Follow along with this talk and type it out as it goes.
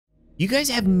You guys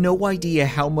have no idea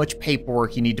how much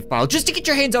paperwork you need to file just to get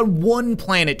your hands on one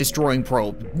planet-destroying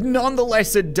probe.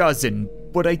 Nonetheless, a dozen.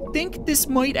 But I think this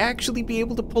might actually be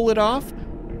able to pull it off.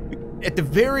 At the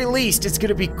very least, it's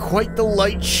gonna be quite the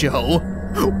light show.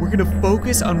 We're gonna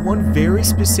focus on one very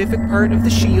specific part of the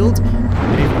shield,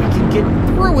 and if we can get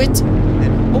through it,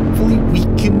 then hopefully we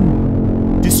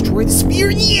can destroy the sphere.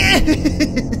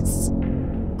 Yes!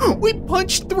 We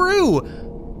punched through!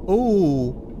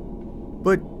 Oh,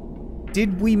 but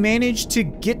did we manage to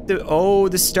get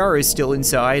the star is still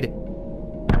inside.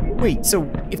 Wait,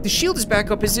 so if the shield is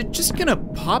back up, is it just gonna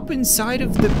pop inside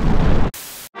of the...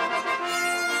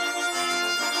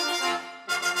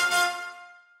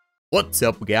 What's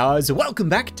up, guys? Welcome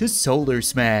back to Solar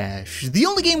Smash, the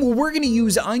only game where we're gonna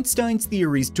use Einstein's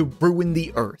theories to ruin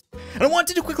the Earth. And I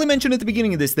wanted to quickly mention at the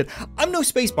beginning of this that I'm no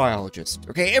space biologist,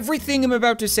 okay? Everything I'm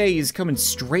about to say is coming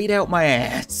straight out my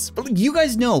ass. But you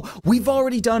guys know, we've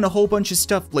already done a whole bunch of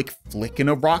stuff like flicking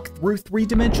a rock through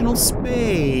three-dimensional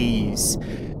space,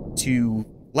 to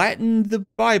flatten the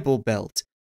Bible Belt,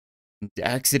 and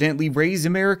accidentally raise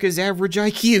America's average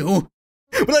IQ.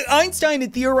 But like Einstein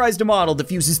had theorized a model that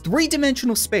fuses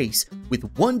three-dimensional space with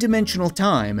one-dimensional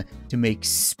time to make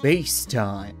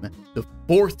space-time, the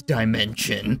fourth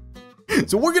dimension.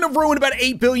 So we're gonna ruin about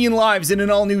 8 billion lives in an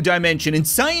all-new dimension and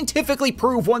scientifically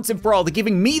prove once and for all that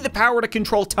giving me the power to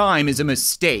control time is a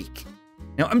mistake.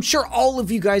 Now, I'm sure all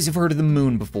of you guys have heard of the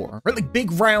moon before, right? Like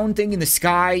big round thing in the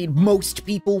sky. Most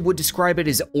people would describe it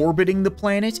as orbiting the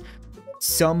planet.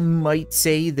 Some might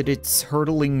say that it's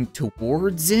hurtling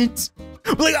towards it.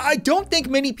 But like, I don't think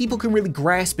many people can really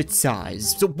grasp its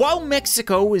size. So while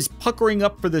Mexico is puckering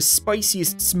up for the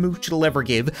spiciest smooch it'll ever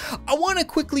give, I want to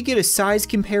quickly get a size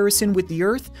comparison with the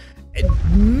Earth and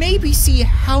maybe see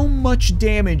how much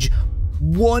damage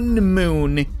one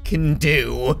moon can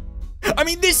do. I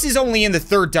mean, this is only in the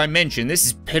third dimension. This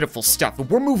is pitiful stuff.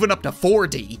 We're moving up to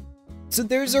 4D. So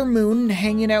there's our moon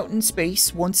hanging out in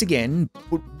space once again,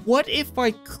 but what if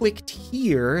I clicked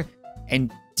here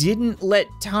and didn't let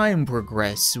time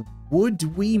progress?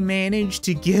 Would we manage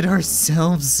to get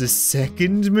ourselves a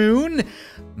second moon?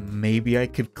 Maybe I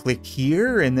could click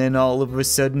here and then all of a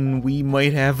sudden we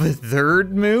might have a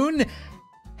third moon?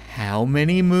 How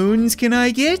many moons can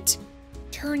I get?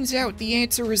 Turns out the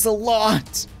answer is a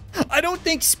lot. I don't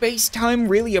think space-time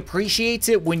really appreciates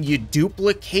it when you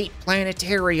duplicate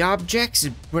planetary objects,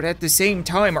 but at the same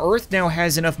time, Earth now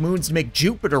has enough moons to make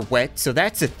Jupiter wet, so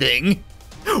that's a thing.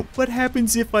 What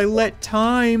happens if I let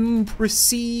time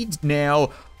proceed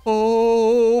now?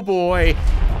 Oh boy.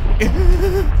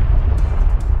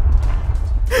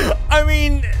 I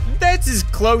mean, that's as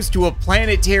close to a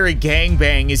planetary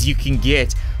gangbang as you can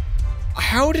get.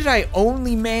 How did I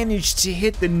only manage to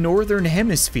hit the northern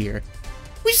hemisphere?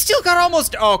 We've still got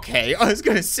almost, okay, I was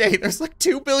gonna say, there's like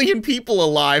 2 billion people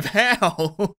alive,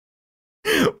 how?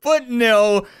 But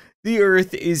no, the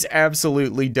Earth is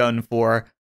absolutely done for.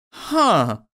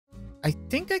 Huh, I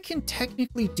think I can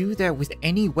technically do that with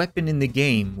any weapon in the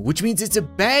game, which means it's a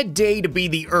bad day to be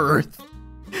the Earth.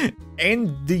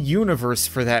 And the universe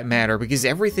for that matter, because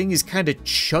everything is kind of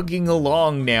chugging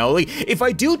along now. Like, if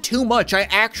I do too much, I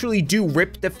actually do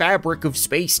rip the fabric of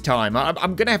space-time.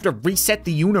 I'm gonna have to reset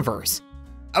the universe.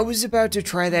 I was about to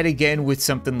try that again with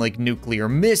something like nuclear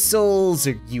missiles,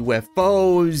 or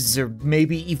UFOs, or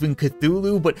maybe even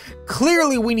Cthulhu, but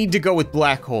clearly we need to go with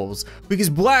black holes, because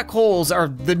black holes are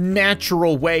the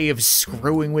natural way of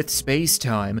screwing with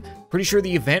space-time. Pretty sure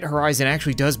the event horizon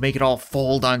actually does make it all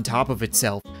fold on top of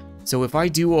itself. So if I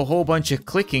do a whole bunch of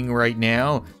clicking right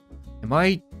now, am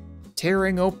I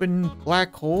tearing open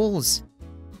black holes?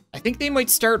 I think they might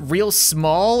start real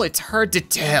small, it's hard to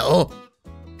tell.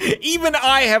 Even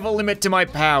I have a limit to my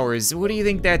powers. What do you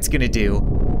think that's gonna do?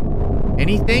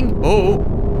 Anything? Oh.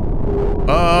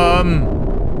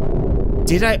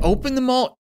 Did I open them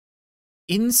all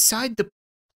inside the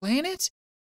planet?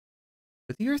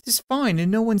 But the Earth is fine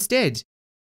and no one's dead.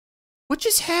 What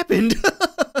just happened?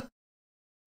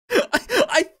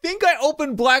 I think I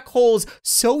opened black holes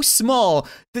so small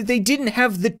that they didn't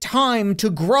have the time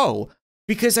to grow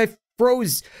because I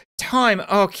froze time.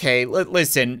 Okay,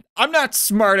 listen, I'm not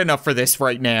smart enough for this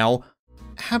right now.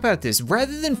 How about this?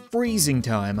 Rather than freezing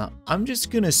time, I'm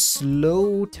just gonna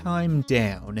slow time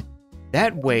down.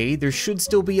 That way, there should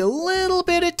still be a little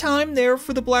bit of time there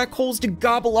for the black holes to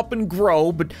gobble up and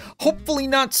grow, but hopefully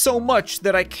not so much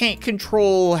that I can't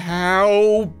control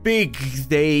how big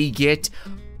they get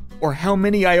or how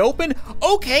many I open.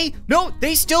 Okay, no,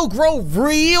 they still grow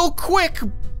real quick,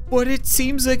 but it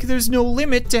seems like there's no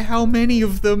limit to how many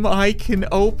of them I can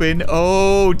open.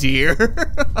 Oh dear.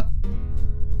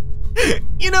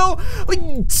 You know, like,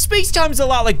 space-time's a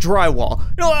lot like drywall.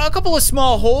 You know, a couple of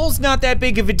small holes, not that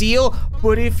big of a deal,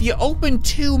 but if you open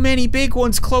too many big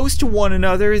ones close to one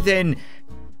another, then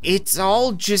it's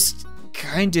all just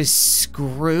kinda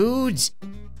screwed.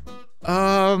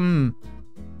 I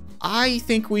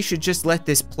think we should just let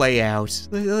this play out.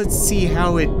 Let's see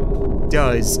how it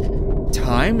does.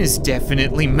 Time is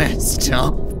definitely messed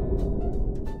up.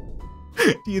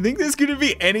 Do you think there's gonna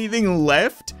be anything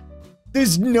left?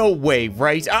 There's no way,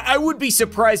 right? I would be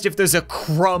surprised if there's a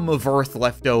crumb of Earth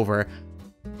left over.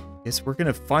 Guess we're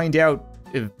gonna find out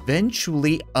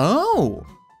eventually. Oh,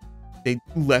 they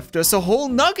left us a whole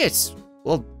nugget.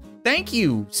 Well, thank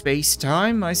you,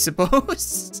 space-time, I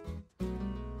suppose.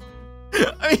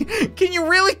 I mean, can you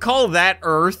really call that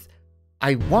Earth?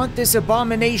 I want this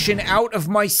abomination out of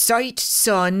my sight,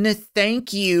 son.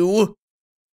 Thank you.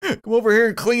 Come over here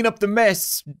and clean up the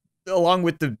mess, along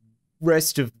with the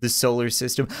rest of the solar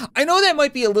system. I know that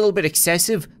might be a little bit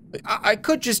excessive. I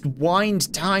could just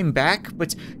wind time back,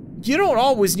 but you don't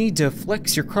always need to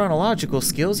flex your chronological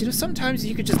skills. You know, sometimes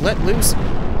you could just let loose,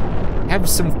 have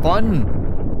some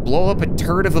fun, blow up a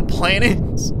turd of a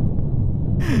planet.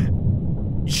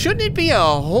 Shouldn't it be a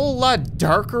whole lot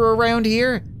darker around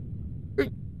here?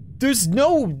 There's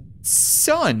no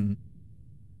sun.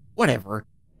 Whatever.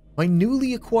 My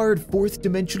newly acquired fourth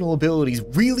dimensional abilities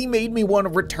really made me want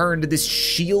to return to this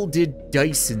shielded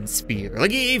Dyson sphere.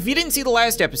 Like, if you didn't see the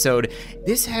last episode,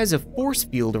 this has a force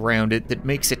field around it that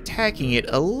makes attacking it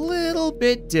a little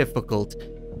bit difficult.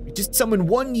 You just summon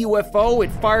one UFO,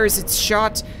 it fires its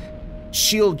shot,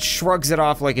 shield shrugs it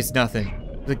off like it's nothing.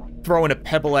 Like throwing a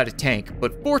pebble at a tank.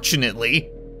 But fortunately,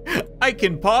 I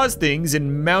can pause things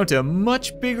and mount a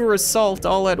much bigger assault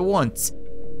all at once.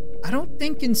 I don't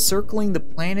think encircling the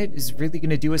planet is really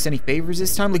gonna do us any favors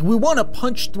this time. Like, we wanna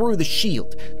punch through the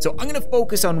shield. So I'm gonna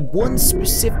focus on one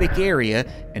specific area,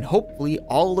 and hopefully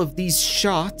all of these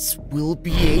shots will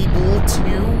be able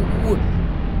to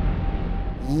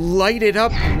light it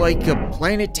up like a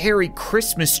planetary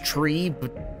Christmas tree,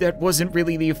 but that wasn't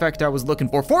really the effect I was looking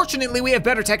for. Fortunately, we have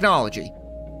better technology.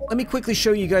 Let me quickly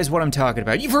show you guys what I'm talking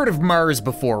about. You've heard of Mars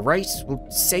before, right? Well,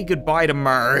 say goodbye to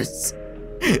Mars.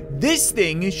 This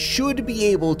thing should be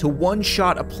able to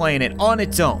one-shot a planet on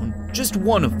its own, just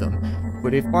one of them.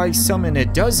 But if I summon a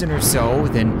dozen or so,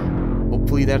 then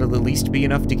hopefully that'll at least be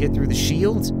enough to get through the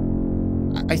shield.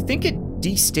 I think it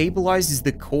destabilizes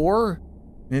the core,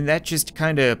 and that just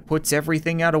kinda puts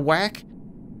everything out of whack.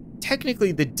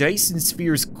 Technically, the Dyson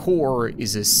sphere's core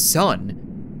is a sun,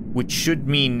 which should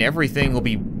mean everything will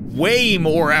be way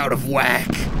more out of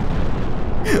whack.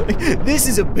 This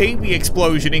is a baby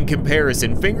explosion in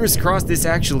comparison. Fingers crossed this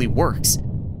actually works.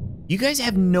 You guys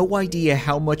have no idea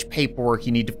how much paperwork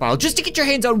you need to file just to get your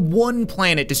hands on one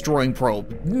planet-destroying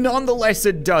probe. Nonetheless,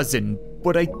 a dozen.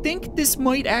 But I think this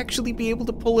might actually be able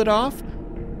to pull it off.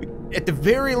 At the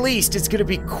very least, it's gonna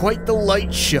be quite the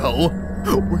light show.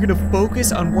 We're gonna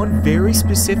focus on one very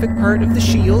specific part of the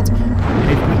shield,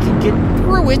 and if we can get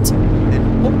through it,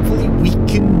 then hopefully we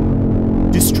can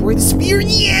destroy the sphere.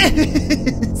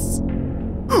 Yes!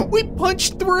 We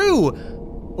punched through!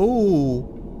 Oh,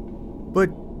 but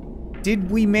did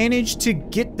we manage to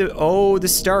get the, oh, the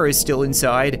star is still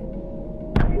inside.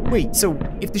 Wait, so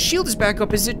if the shield is back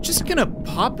up, is it just gonna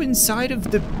pop inside of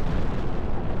the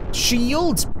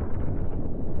shield?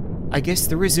 I guess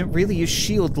there isn't really a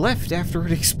shield left after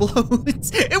it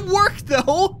explodes. It worked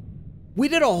though! We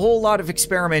did a whole lot of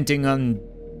experimenting on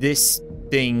this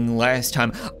thing last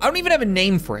time. I don't even have a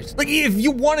name for it. Like, if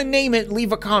you want to name it,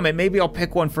 leave a comment. Maybe I'll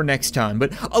pick one for next time.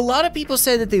 But a lot of people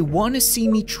said that they want to see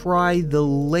me try the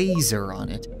laser on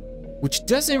it, which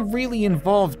doesn't really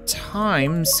involve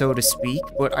time, so to speak,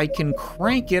 but I can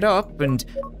crank it up and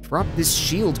drop this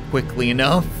shield quickly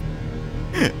enough.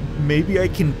 Maybe I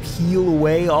can peel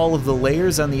away all of the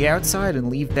layers on the outside and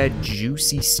leave that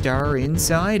juicy star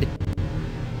inside.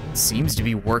 It seems to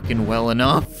be working well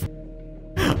enough.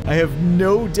 I have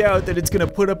no doubt that it's gonna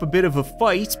put up a bit of a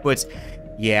fight, but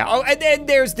yeah. Oh, and then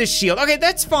there's the shield. Okay,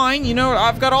 that's fine. You know,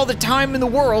 I've got all the time in the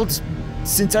world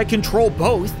since I control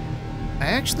both. I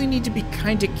actually need to be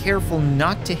kinda careful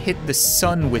not to hit the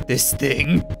sun with this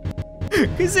thing.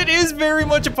 Because it is very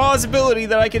much a possibility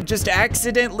that I could just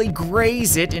accidentally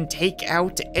graze it and take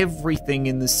out everything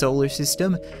in the solar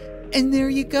system. And there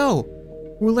you go.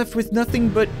 We're left with nothing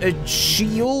but a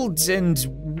shield and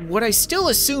what I still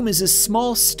assume is a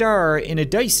small star in a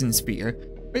Dyson sphere.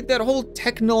 Right? That whole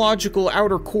technological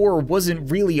outer core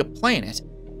wasn't really a planet.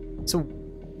 So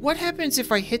what happens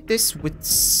if I hit this with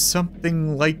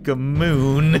something like a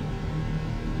moon?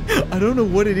 I don't know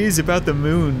what it is about the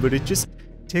moon, but it just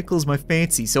tickles my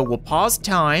fancy. So we'll pause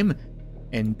time,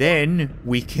 and then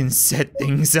we can set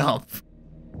things up.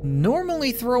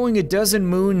 Normally throwing a dozen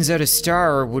moons at a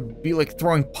star would be like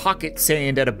throwing pocket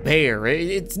sand at a bear.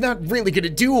 It's not really gonna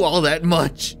do all that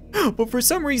much. But for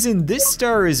some reason, this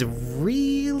star is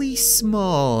really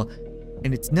small,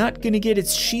 and it's not gonna get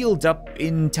its shield up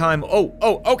in time. Oh,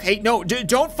 okay, no,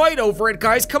 don't fight over it,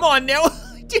 guys, come on now.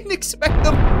 I didn't expect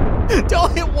them to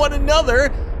hit one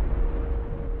another.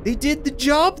 They did the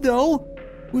job though.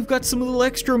 We've got some little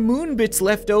extra moon bits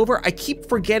left over. I keep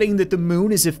forgetting that the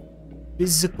moon is a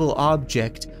physical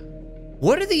object.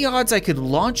 What are the odds I could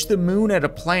launch the moon at a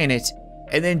planet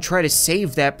and then try to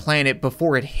save that planet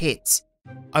before it hits?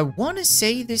 I want to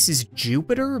say this is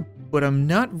Jupiter, but I'm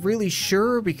not really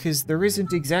sure because there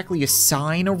isn't exactly a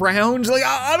sign around. Like,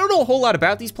 I don't know a whole lot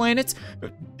about these planets,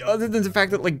 other than the fact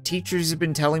that like teachers have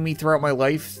been telling me throughout my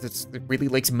life that it really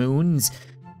likes moons,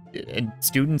 and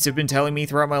students have been telling me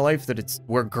throughout my life that it's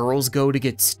where girls go to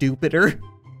get stupider.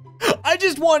 I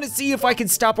just want to see if I can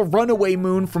stop a runaway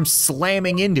moon from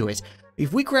slamming into it.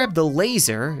 If we grab the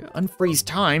laser, unfreeze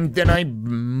time, then I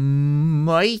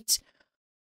might...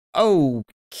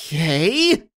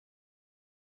 Okay.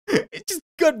 It just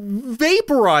got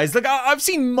vaporized. Like, I've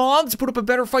seen moths put up a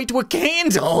better fight to a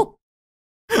candle.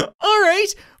 All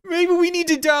right, maybe we need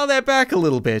to dial that back a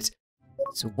little bit.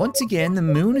 So once again, the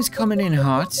moon is coming in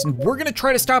hot, and we're gonna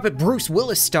try to stop it Bruce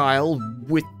Willis style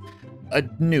with a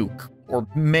nuke. Or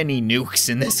many nukes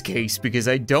in this case, because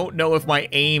I don't know if my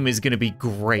aim is gonna be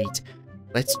great.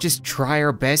 Let's just try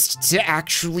our best to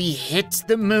actually hit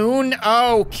the moon.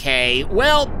 Okay,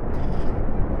 well,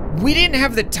 we didn't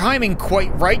have the timing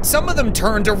quite right. Some of them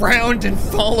turned around and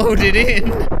followed it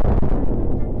in.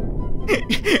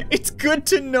 It's good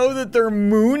to know that they're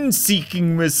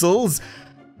moon-seeking missiles.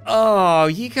 Oh,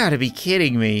 you gotta be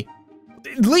kidding me.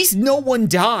 At least no one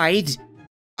died.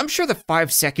 I'm sure the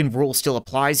 5-second rule still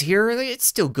applies here. It's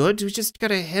still good. We just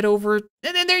gotta head over,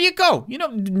 and then there you go. You know,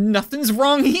 nothing's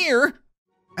wrong here.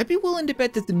 I'd be willing to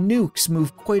bet that the nukes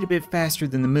move quite a bit faster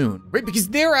than the moon, right? Because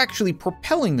they're actually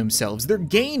propelling themselves. They're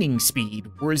gaining speed,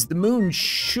 whereas the moon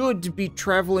should be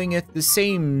traveling at the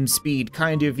same speed,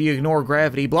 kind of. You ignore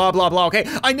gravity, blah, blah, blah, okay?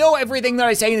 I know everything that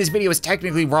I say in this video is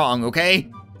technically wrong, okay?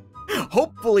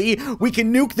 Hopefully, we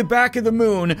can nuke the back of the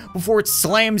moon before it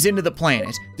slams into the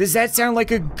planet. Does that sound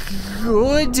like a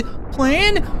good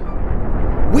plan?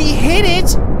 We hit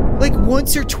it like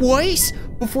once or twice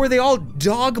before they all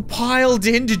dogpiled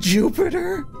into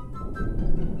Jupiter.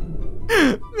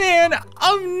 Man,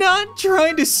 I'm not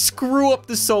trying to screw up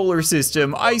the solar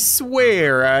system. I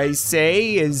swear, I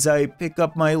say as I pick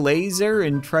up my laser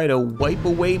and try to wipe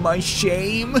away my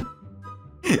shame.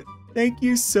 Thank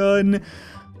you, son.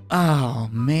 Oh,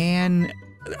 man.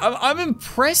 I'm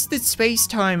impressed that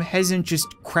Spacetime hasn't just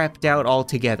crapped out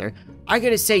altogether. I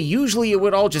gotta say, usually it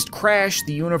would all just crash,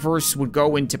 the universe would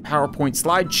go into PowerPoint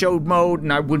slideshow mode,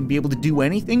 and I wouldn't be able to do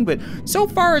anything, but so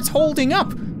far it's holding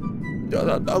up.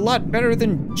 A lot better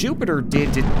than Jupiter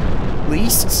did, at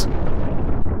least.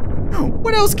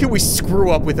 What else can we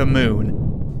screw up with a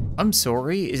moon? I'm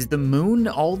sorry, is the moon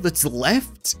all that's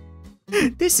left?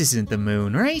 This isn't the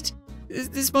moon, right?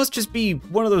 This must just be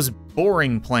one of those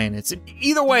boring planets.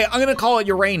 Either way, I'm gonna call it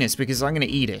Uranus because I'm gonna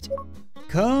eat it.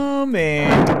 Come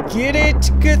and get it,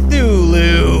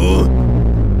 Cthulhu.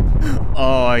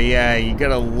 Oh yeah, you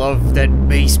gotta love that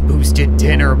bass boosted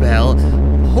dinner bell.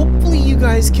 Hopefully you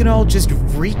guys can all just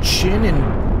reach in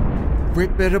and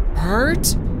rip it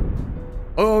apart.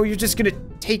 Oh, you're just gonna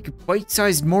take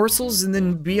bite-sized morsels and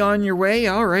then be on your way?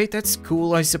 All right, that's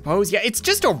cool, I suppose. Yeah, it's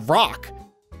just a rock.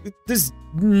 There's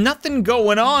nothing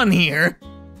going on here.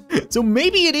 So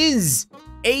maybe it is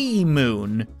a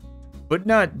moon, but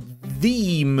not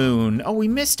the moon. Oh, we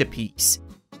missed a piece.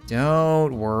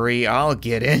 Don't worry, I'll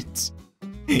get it.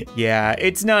 Yeah,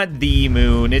 it's not the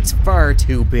moon, it's far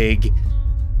too big.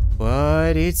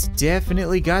 But it's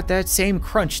definitely got that same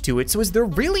crunch to it. So is there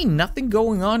really nothing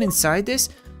going on inside this?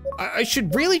 I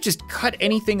should really just cut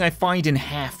anything I find in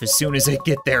half as soon as I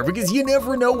get there, because you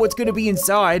never know what's gonna be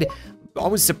inside. I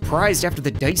was surprised after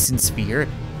the Dyson sphere.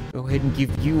 Go ahead and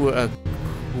give you a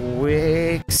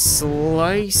quick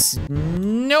slice.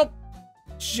 Nope,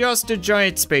 just a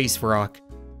giant space rock.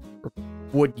 Or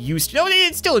what used to, no,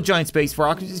 it's still a giant space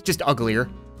rock, it's just uglier.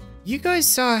 You guys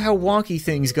saw how wonky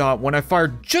things got when I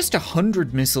fired just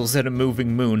 100 missiles at a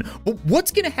moving moon. But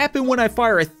what's gonna happen when I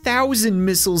fire 1,000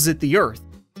 missiles at the Earth?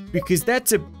 Because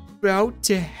that's about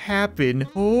to happen.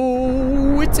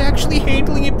 Oh, it's actually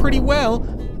handling it pretty well.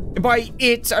 And by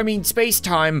it, I mean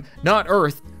Spacetime, not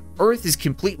Earth. Earth is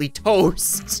completely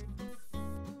toast.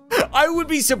 I would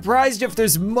be surprised if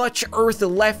there's much Earth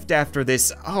left after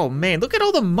this. Oh man, look at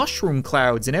all the mushroom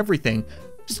clouds and everything.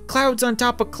 Just clouds on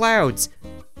top of clouds.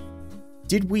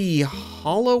 Did we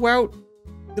hollow out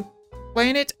the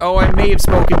planet? Oh, I may have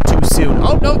spoken too soon.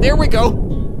 Oh no, there we go.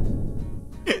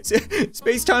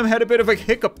 Spacetime had a bit of a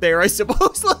hiccup there, I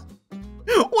suppose.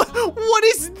 What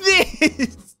is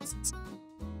this?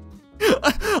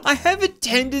 I have a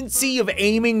tendency of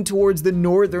aiming towards the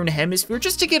northern hemisphere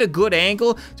just to get a good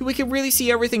angle so we can really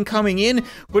see everything coming in,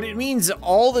 but it means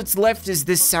all that's left is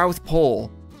this South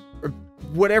Pole, or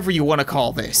whatever you want to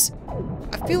call this.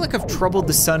 I feel like I've troubled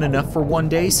the sun enough for one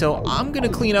day, so I'm gonna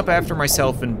clean up after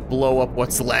myself and blow up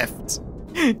what's left.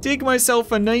 Dig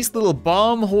myself a nice little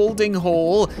bomb-holding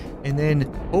hole, and then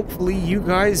hopefully you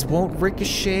guys won't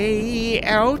ricochet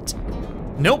out.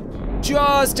 Nope.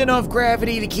 Just enough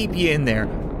gravity to keep you in there.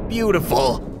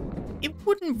 Beautiful. It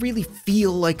wouldn't really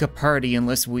feel like a party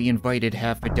unless we invited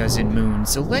half a dozen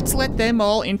moons, so let's let them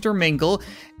all intermingle,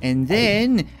 and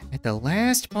then, at the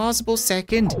last possible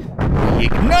second, we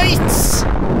ignite!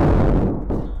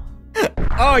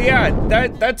 Oh yeah,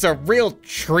 that's a real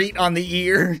treat on the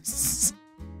ears.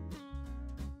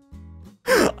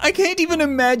 I can't even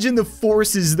imagine the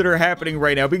forces that are happening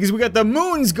right now because we got the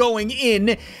moons going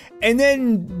in and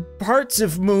then parts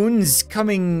of moons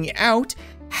coming out.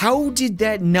 How did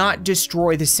that not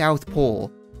destroy the South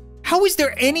Pole? How is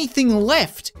there anything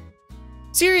left?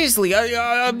 Seriously,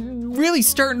 I'm really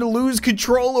starting to lose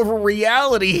control over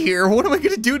reality here. What am I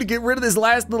gonna do to get rid of this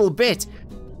last little bit?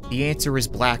 The answer is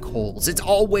black holes. It's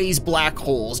always black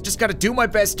holes. Just gotta do my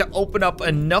best to open up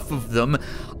enough of them.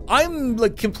 I'm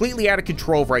like completely out of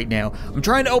control right now. I'm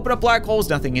trying to open up black holes,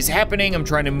 nothing is happening. I'm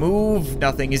trying to move,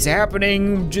 nothing is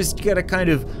happening. Just gotta kind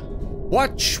of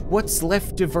watch what's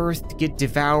left of Earth get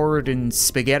devoured and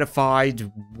spaghettified,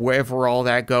 wherever all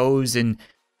that goes, and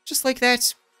just like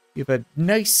that, you have a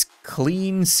nice,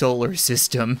 clean solar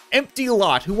system. Empty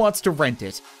lot, who wants to rent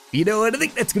it? You know what, I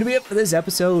think that's gonna be it for this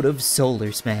episode of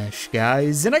Solar Smash,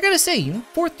 guys. And I gotta say, you know,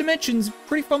 fourth dimension's a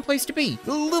pretty fun place to be.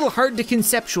 A little hard to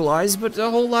conceptualize, but a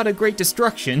whole lot of great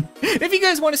destruction. If you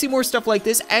guys wanna see more stuff like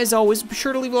this, as always, be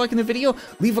sure to leave a like in the video,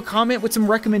 leave a comment with some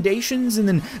recommendations, and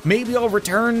then maybe I'll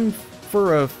return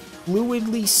for a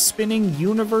fluidly spinning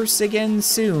universe again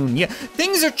soon. Yeah,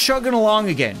 things are chugging along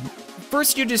again.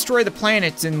 First you destroy the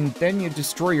planets, and then you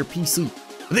destroy your PC.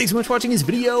 Thanks so much for watching this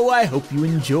video. I hope you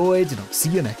enjoyed, and I'll see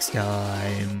you next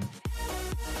time.